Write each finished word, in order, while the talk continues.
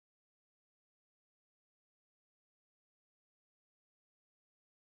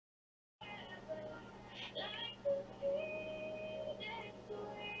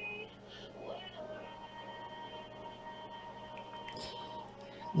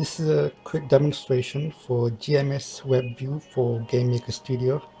This is a quick demonstration for GMSWebView for GameMaker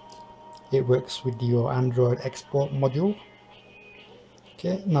Studio. It works with your Android export module.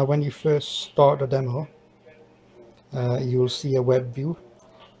 Okay, now when you first start the demo, you will see a web view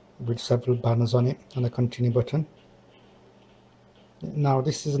with several banners on it and a continue button. Now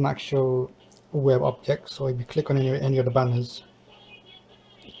this is an actual web object, so if you click on any of the banners,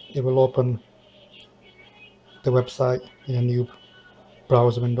 it will open the website in a new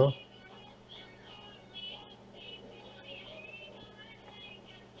browser window.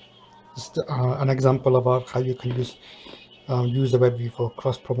 Just an example of how you can use the web view for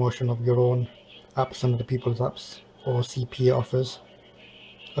cross promotion of your own apps and other people's apps, or CPA offers,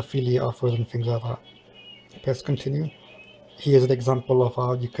 affiliate offers and things like that. Press continue. Here's an example of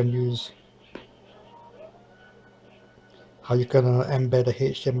how you can embed a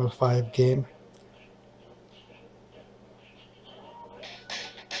HTML5 game.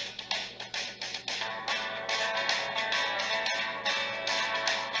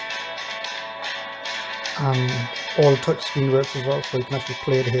 And all touchscreen works as well, so you can actually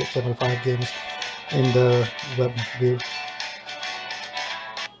play the HTML5 games in the web view.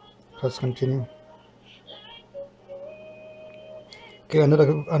 Press continue. Okay,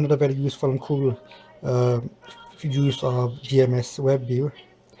 another very useful and cool use of GMSWebView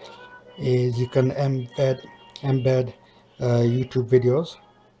is you can embed YouTube videos.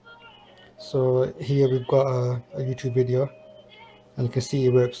 So here we've got a YouTube video, and you can see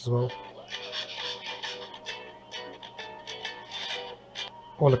it works as well.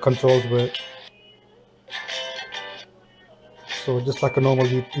 All the controls work. So just like a normal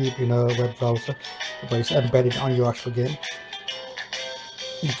YouTube in a web browser, but it's embedded on your actual game.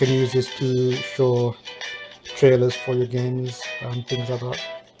 You can use this to show trailers for your games and things like that.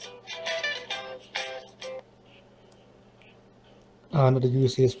 Another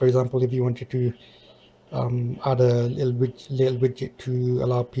use is, for example, if you wanted to add a little widget to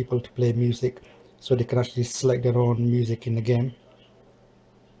allow people to play music, so they can actually select their own music in the game.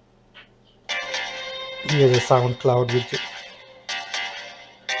 Here's a SoundCloud widget.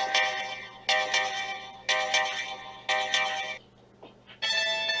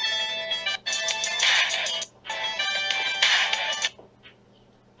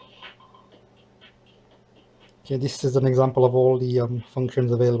 Okay, this is an example of all the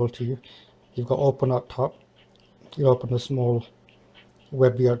functions available to you. You've got open at top. You open a small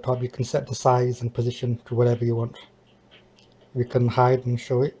web view at top. You can set the size and position to whatever you want. You can hide and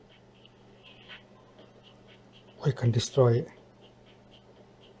show it, or you can destroy it.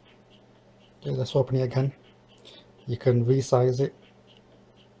 Okay, let's open it again. You can resize it,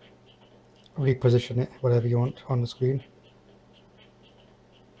 reposition it, whatever you want on the screen.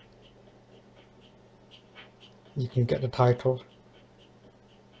 You can get the title,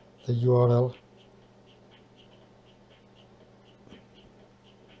 the URL.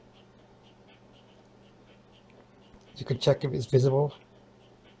 You can check if it's visible,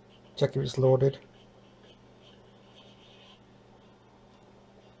 check if it's loaded.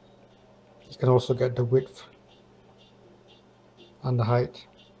 You can also get the width and the height.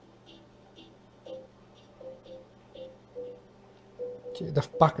 The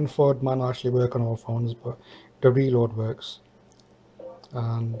back and forward might not actually work on all phones, but the reload works.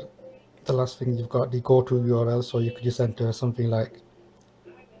 And the last thing, you've got the go-to URL, so you could just enter something like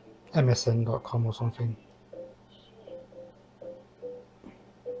msn.com or something.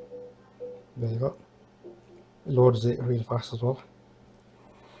 There you go. It loads it really fast as well.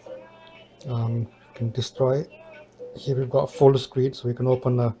 You can destroy it. Here we've got full screen, so we can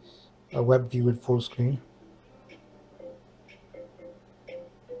open a web view with full screen.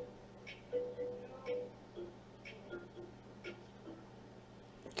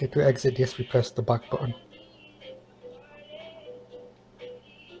 Okay, to exit this, we press the back button.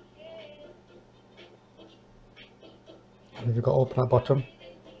 And we've got open at bottom.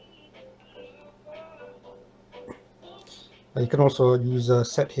 You can also use a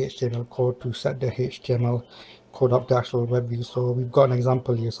set HTML code to set the HTML code of the actual web view. So we've got an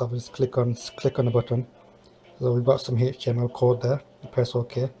example here, so I'll just click on the button. So we've got some HTML code there. You press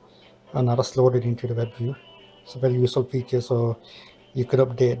OK, and now that's loaded into the web view. It's a very useful feature, so you could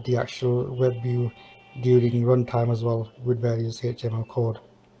update the actual web view during runtime as well with various HTML code.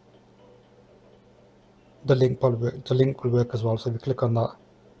 The link will work as well, so if you click on that,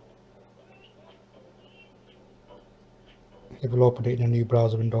 it will open it in a new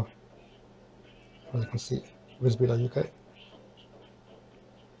browser window. As you can see, RizbIT.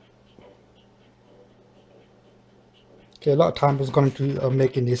 Okay, a lot of time has gone into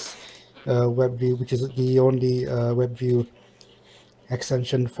making this web view, which is the only web view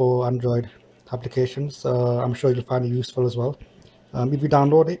extension for Android applications. I'm sure you'll find it useful as well. If you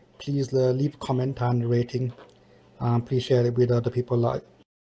download it, please leave a comment and a rating. Please share it with other people